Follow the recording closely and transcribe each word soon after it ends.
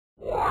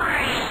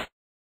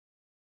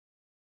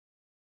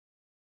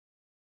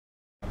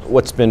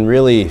What's been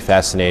really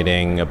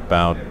fascinating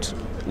about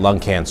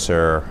lung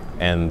cancer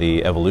and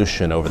the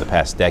evolution over the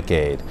past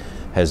decade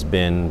has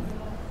been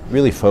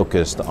really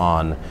focused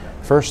on,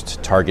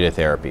 first, targeted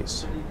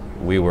therapies.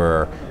 We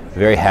were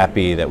very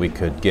happy that we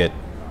could get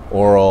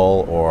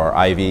oral or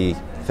IV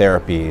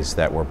therapies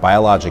that were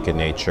biologic in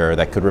nature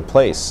that could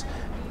replace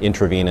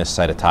intravenous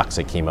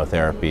cytotoxic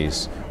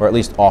chemotherapies, or at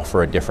least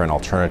offer a different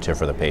alternative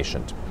for the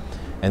patient.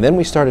 And then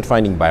we started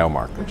finding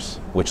biomarkers,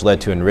 which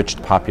led to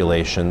enriched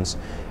populations,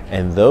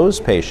 and those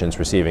patients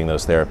receiving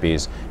those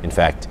therapies, in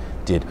fact,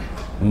 did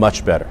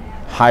much better.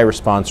 High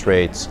response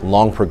rates,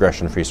 long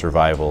progression-free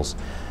survivals,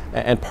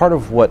 and part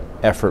of what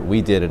effort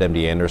we did at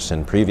MD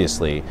Anderson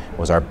previously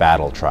was our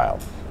BATTLE trial.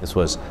 This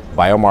was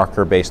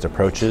biomarker-based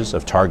approaches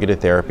of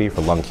targeted therapy for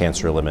lung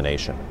cancer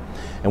elimination.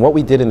 And what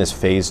we did in this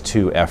phase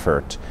 2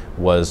 effort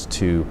was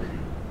to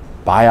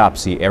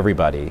biopsy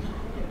everybody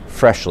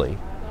freshly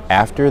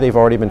after they've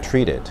already been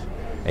treated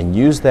and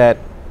use that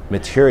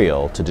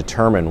material to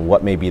determine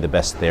what may be the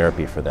best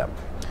therapy for them.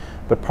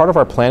 But part of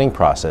our planning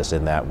process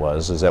in that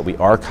is that we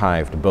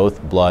archived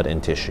both blood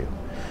and tissue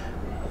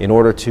in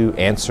order to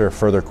answer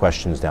further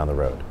questions down the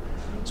road.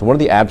 So one of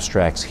the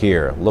abstracts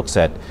here looks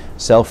at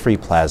cell-free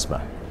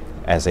plasma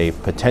as a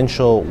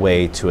potential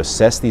way to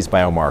assess these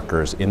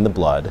biomarkers in the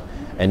blood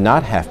and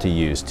not have to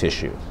use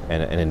tissue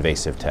and an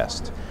invasive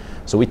test.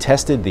 So we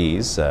tested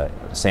these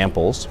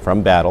samples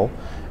from BATTLE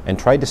and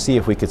tried to see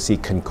if we could see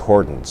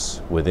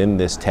concordance within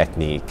this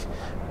technique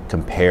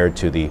compared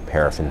to the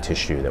paraffin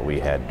tissue that we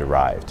had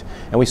derived.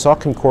 And we saw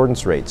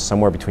concordance rates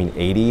somewhere between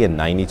 80 and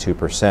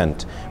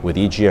 92% with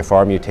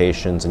EGFR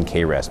mutations and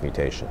KRAS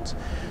mutations.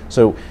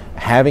 So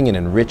having an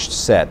enriched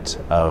set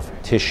of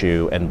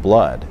tissue and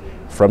blood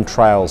from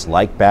trials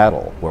like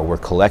BATTLE, where we're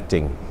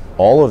collecting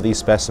all of these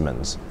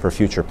specimens for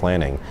future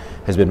planning,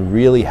 has been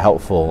really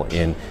helpful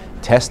in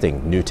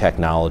testing new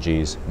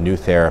technologies, new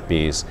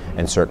therapies,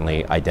 and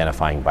certainly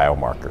identifying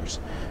biomarkers.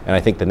 And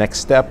I think the next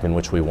step in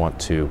which we want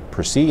to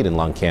proceed in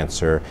lung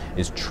cancer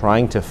is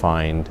trying to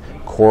find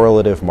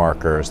correlative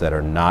markers that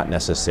are not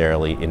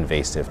necessarily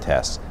invasive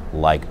tests,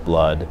 like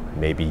blood,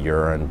 maybe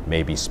urine,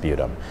 maybe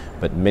sputum,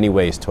 but many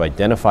ways to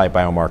identify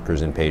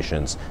biomarkers in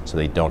patients so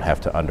they don't have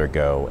to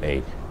undergo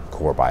a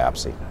core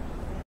biopsy.